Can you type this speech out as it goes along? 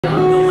Times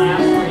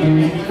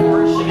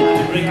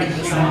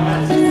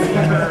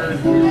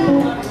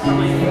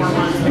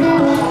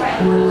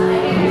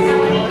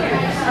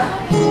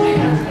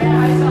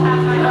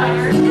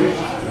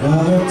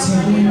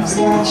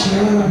that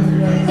you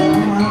rain on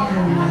my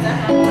mind.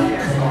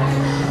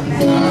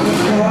 All the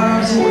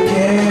cars you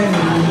get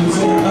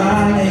using my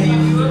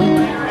name.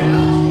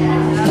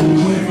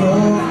 You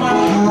broke my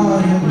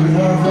heart and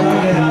love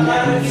right at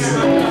last.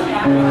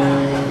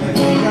 I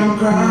think I'm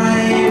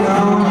crying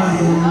on my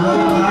own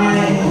line.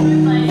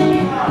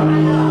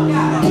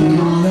 I'm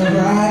gonna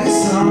write a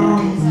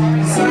song,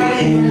 'cause I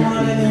didn't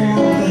want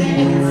anyone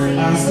thinking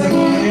I still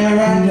care,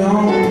 I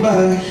don't,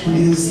 but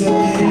you still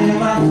hear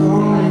my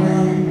phone.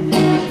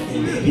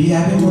 Maybe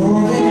I've been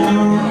moving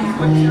on,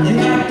 and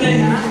I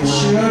think it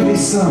should be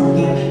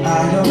something I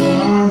don't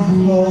want to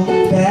hold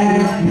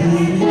back.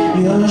 Maybe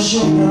you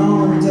should know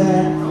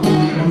that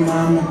my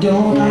mama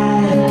don't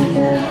like me,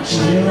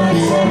 she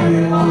likes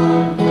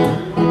everyone.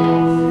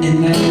 And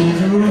I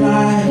never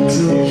lied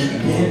to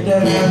admit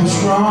that I was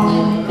wrong.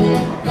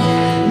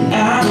 And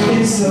I've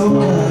been so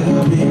caught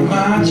up in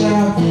my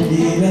job,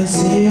 didn't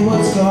see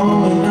what's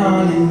going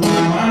on, and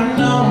now I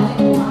know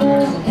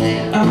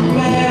I'm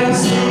better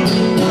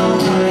sleeping on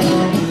my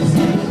own, 'cause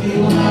I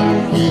feel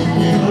like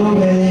the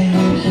way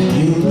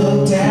you look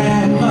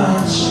that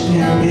much.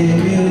 Yeah,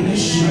 baby, you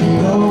should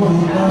go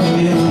and love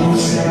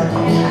yourself.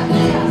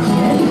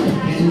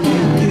 And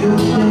if you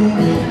think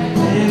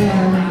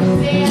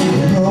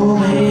you're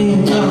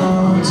holding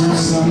on to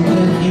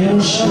something, you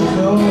should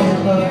go and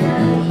love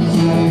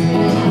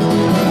yourself.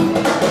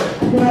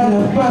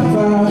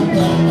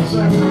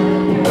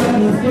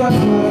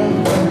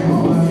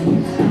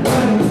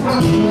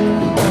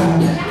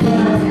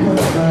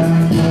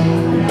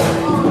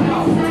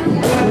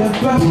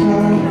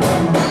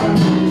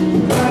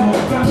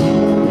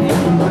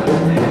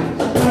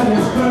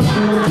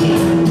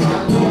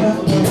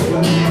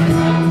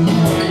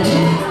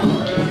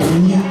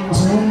 When you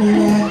told me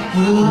that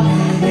you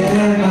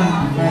needed my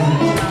friend,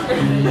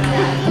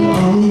 the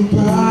only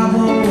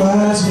problem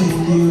was with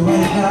you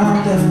and I'm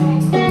done.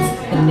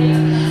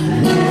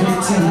 And every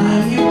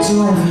time you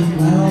told me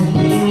my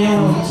opinion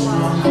was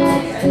wrong,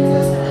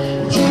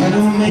 try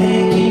to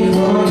make me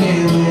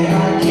forget where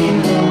I came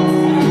from.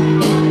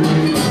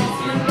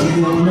 You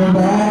wanna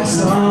write a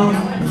song,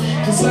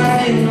 'cause I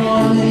didn't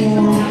want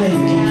anyone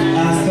thinking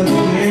I still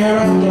care,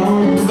 I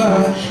don't,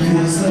 but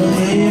you still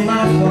hear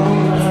my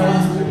phone.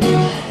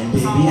 And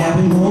baby, I've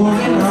been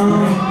moving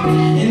on,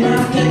 and I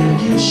think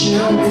you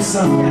should be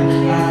something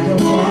I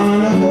don't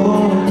wanna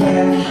hold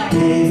back.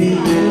 Maybe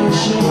you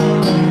should know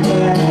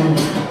that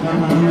my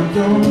mama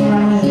don't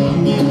like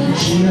me,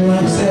 she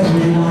likes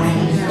everyone.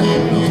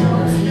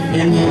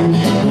 And you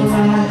never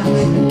like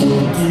me,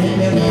 and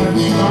never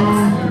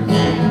wrong.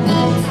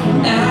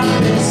 I've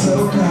been so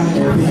caught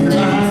up in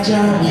my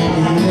job,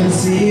 didn't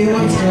see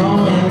what's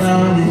going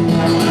on, and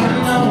now I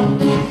know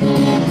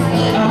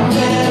I'm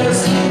better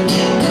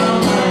sleeping on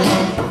my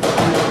own.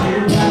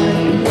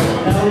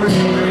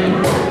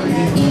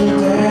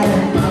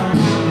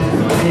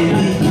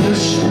 Maybe you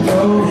should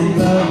go and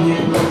love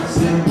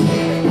yourself.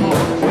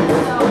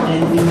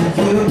 And if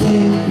you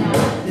think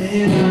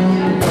that I'm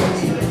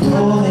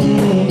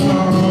holding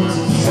on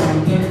to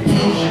something,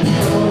 you should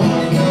go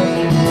and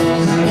love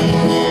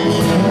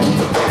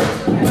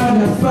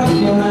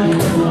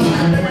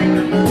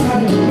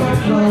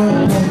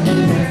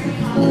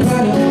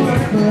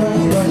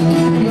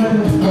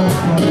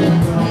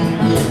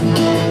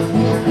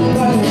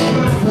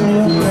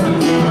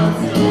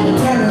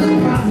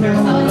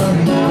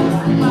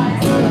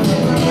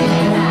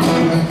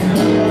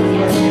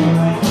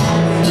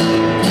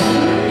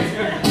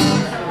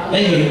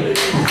Thank you.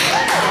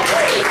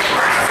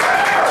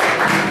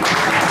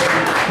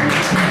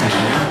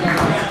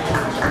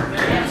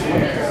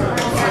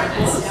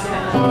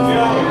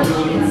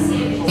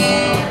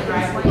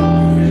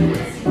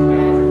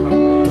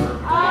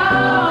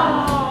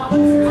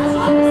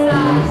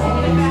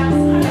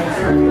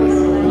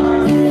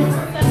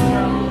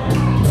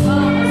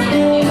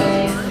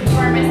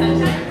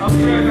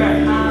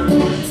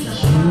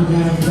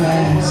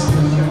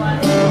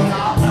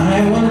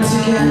 I wanted to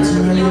get to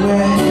where you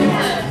were.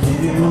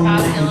 Maybe we'll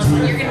make it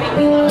through.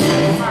 We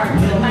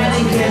don't have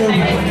to get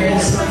away.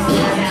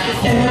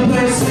 Every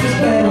place is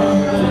better.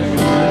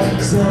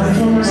 Starting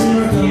from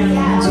zero, going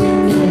into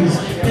years.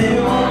 Maybe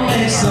we'll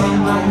make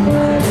something.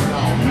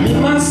 Me,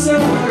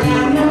 myself, I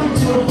got nothing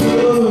to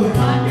prove.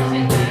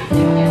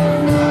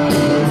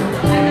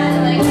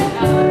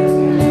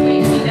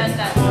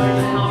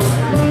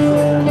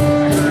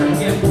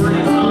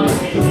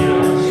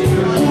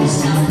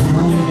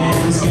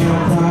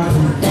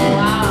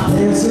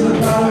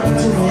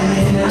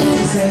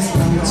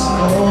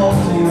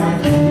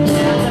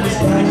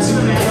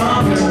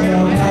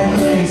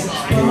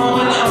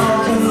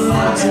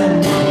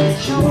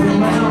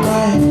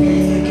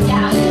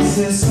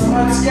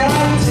 Someone's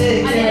gotta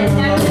take care of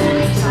me.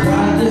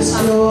 Ride this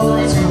floor,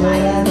 that's what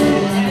I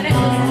need.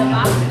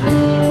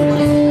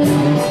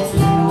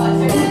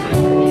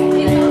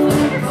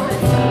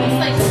 It's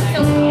like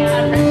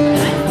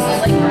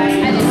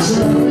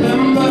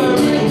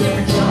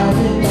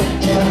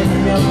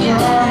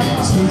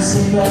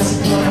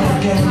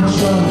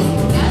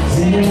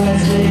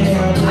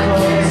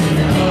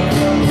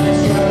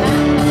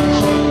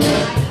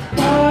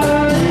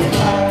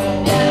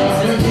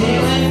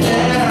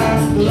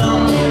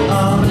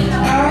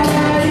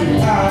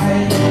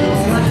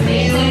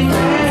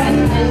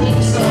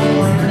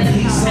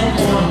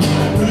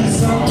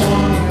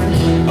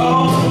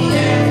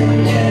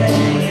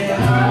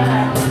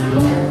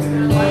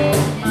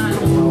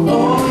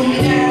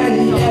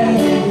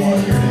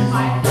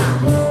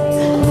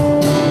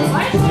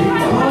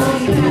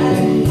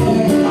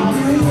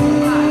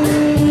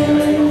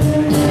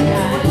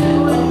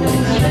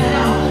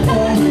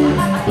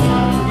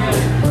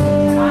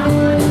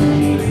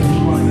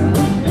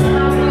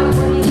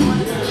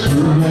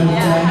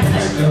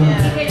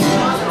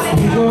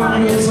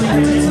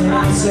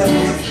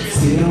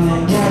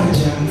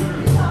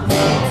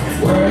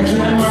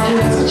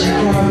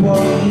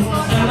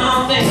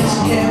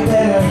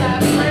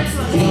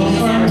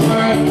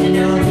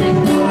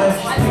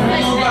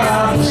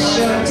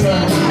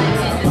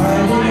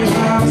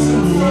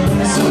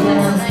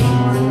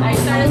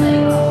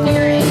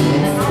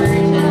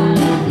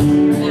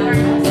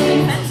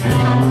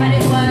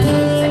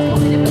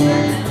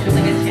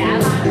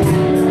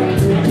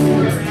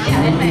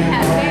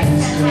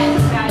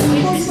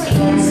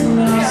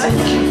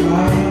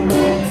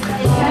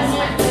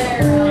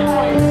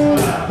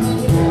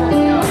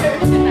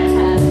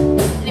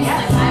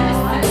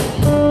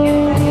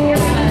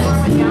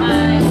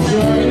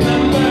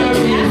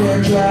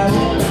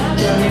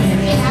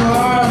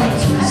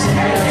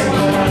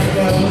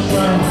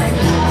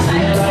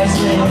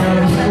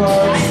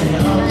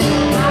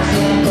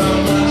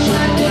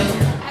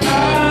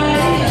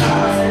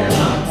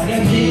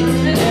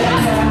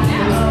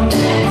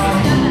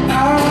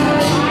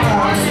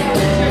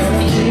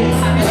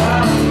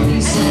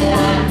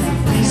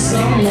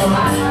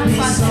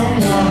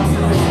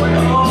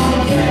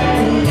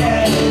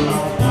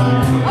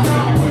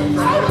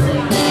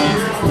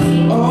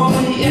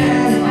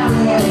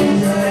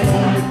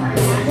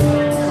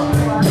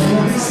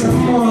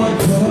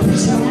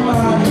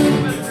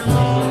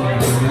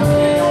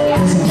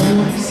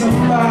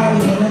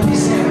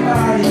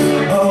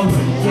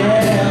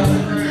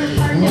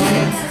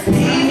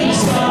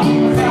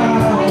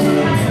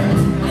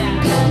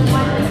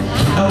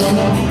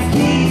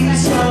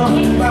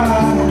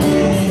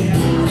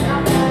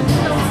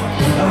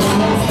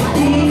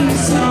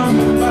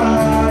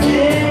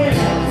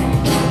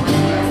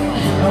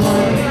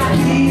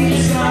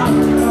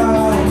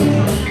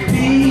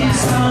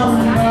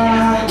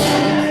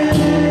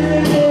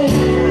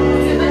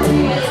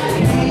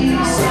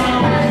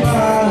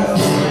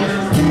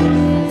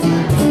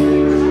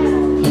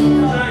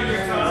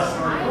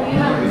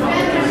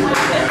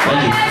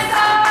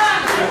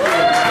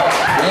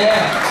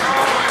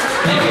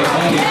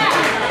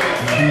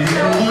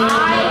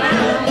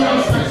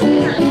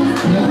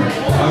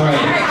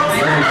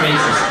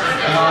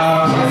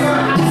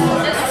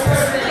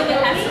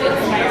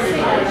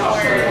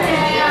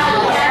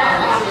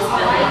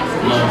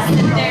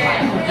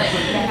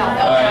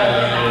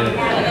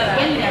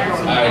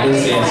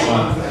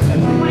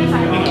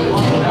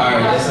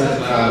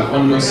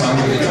One of those songs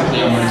that they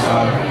play on my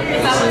job.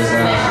 It says,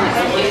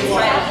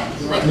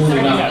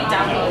 moving up.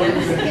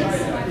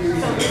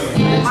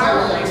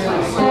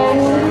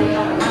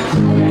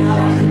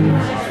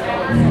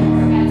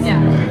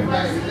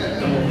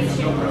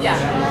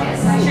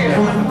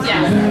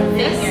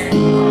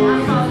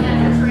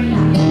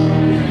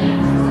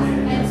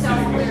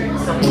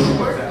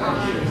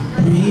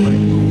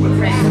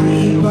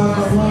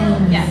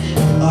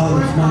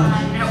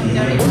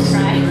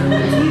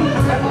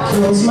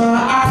 Close my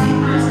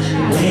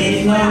eyes,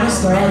 waiting on a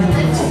starting to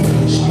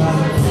finish my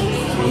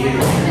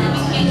fears.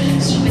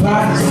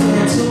 Somebody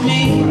said to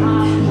me, I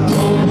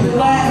hope you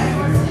laugh,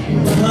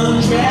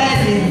 comes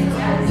ready.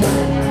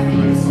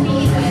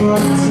 For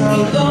so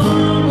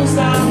long as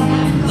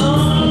I'm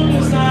on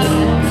this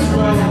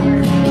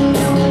road,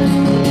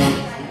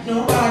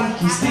 nobody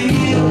can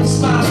steal the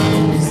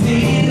smile,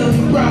 steal the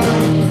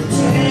pride,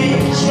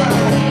 take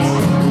strides.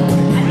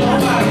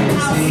 Nobody can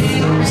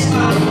steal the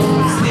smile,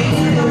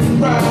 steal the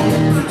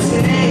pride,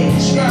 take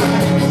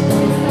strides.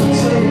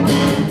 So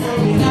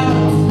moving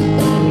out,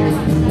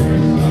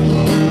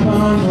 keep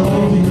on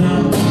moving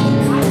out.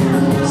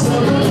 So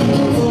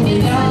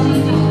moving out,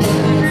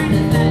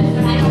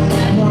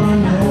 keep on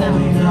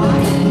moving out.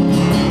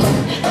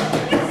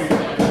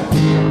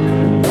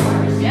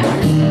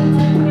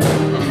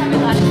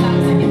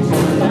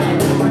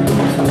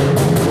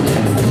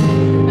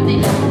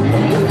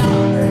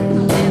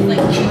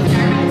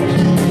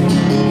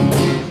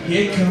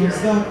 Here comes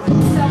the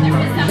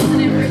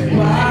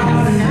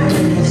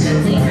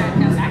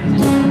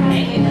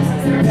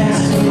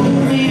pass to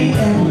me,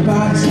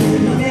 everybody's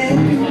living in.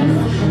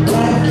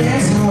 Life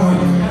gets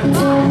harder,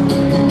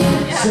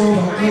 so I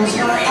close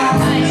my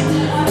eyes,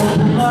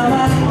 open my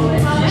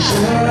mind,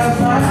 shut up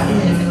my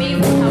ears.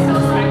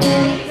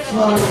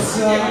 For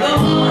so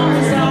long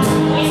as I'm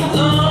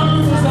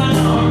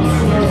on the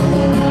road,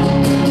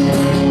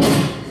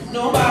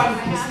 nobody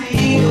can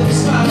steal the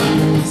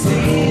smile,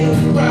 steal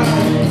the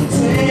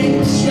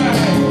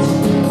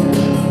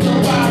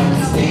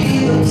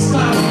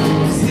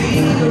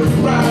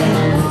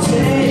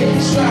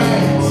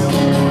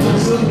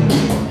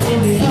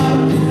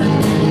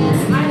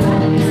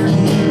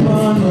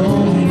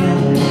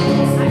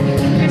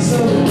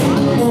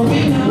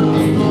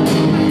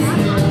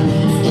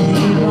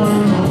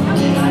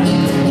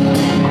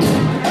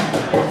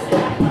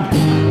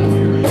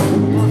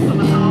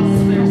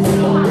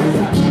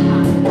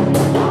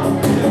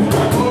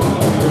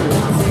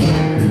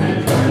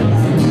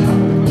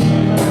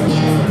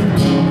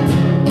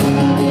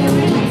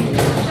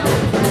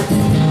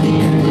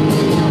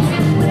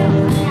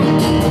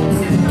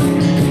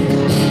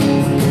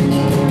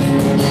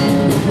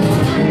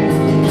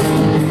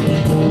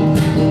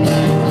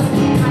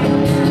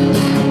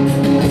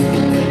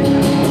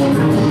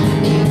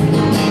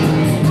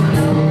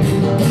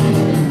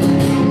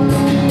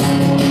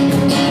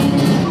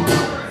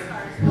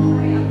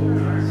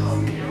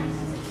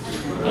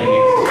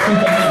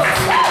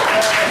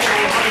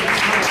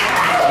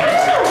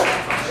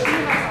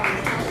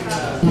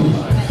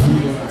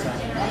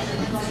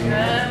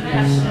This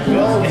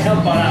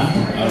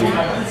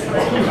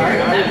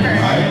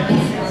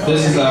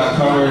is a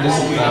cover. This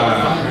is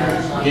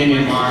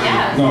Damien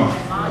Martin. No,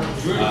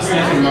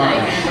 Stephen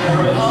Martin.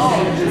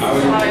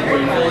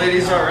 The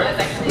ladies are right.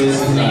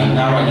 This is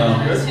Now I Know.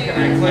 I just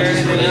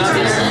relates to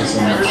this song so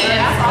much.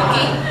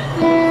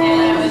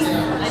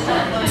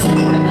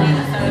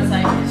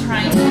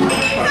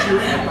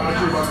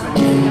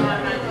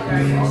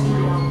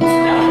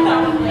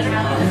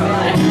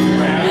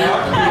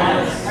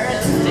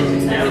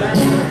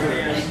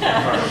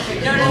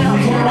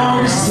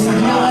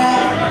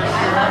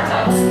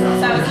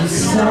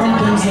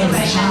 Something's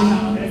never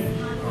changed.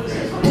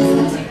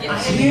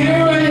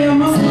 Here I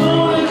am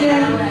alone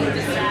again.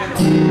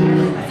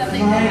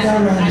 Like I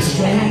run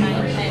straight.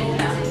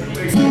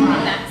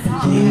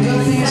 Think of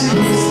things you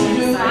used to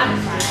do.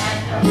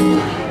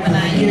 I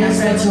guess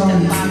that's only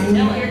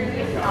you.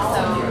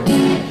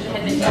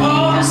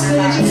 All the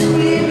stages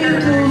we've been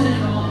through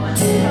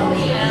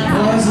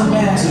wasn't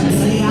meant to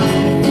be.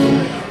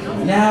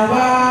 Now I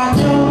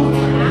know.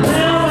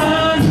 Now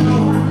I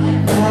know.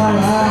 Now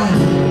I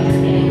know.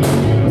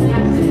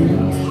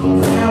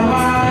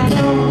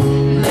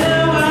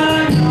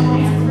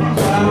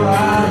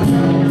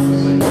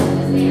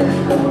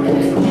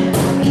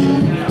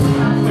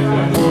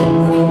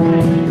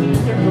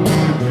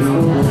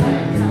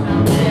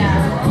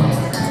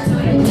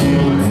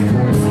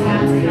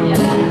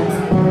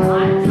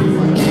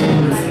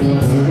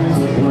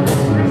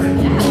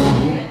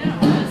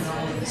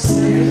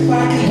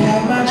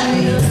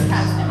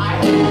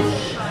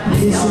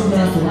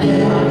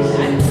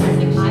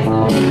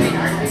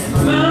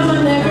 Mama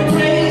never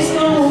raised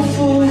no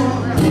fool.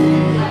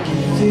 Can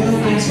feel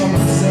things for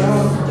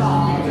myself.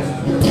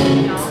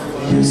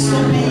 Used to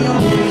be a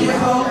wicked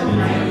hoe.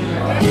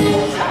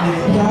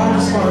 Never thought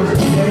as far as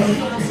today.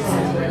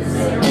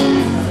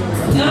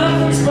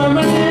 Nothing's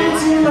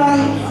permanent in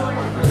life.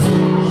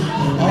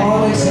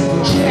 All except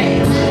for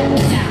change.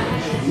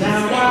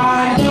 Now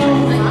I know.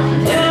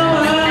 Now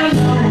I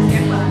know.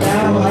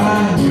 Now I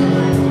know.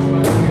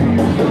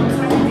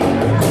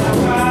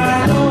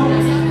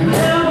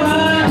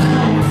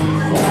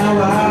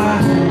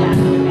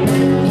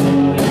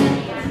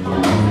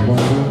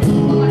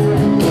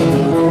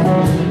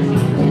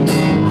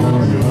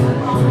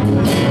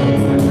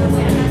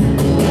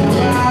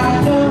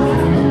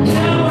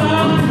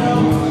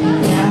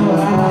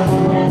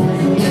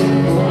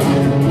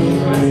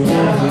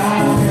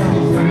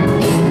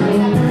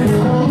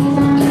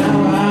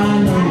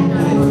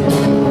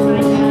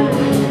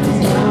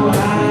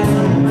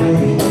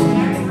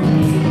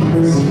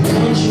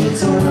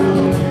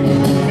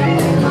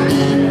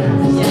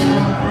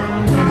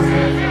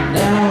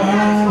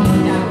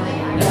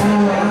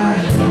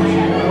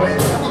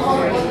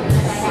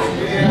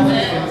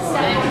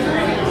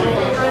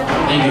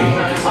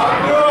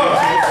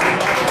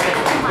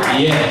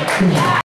 Yeah.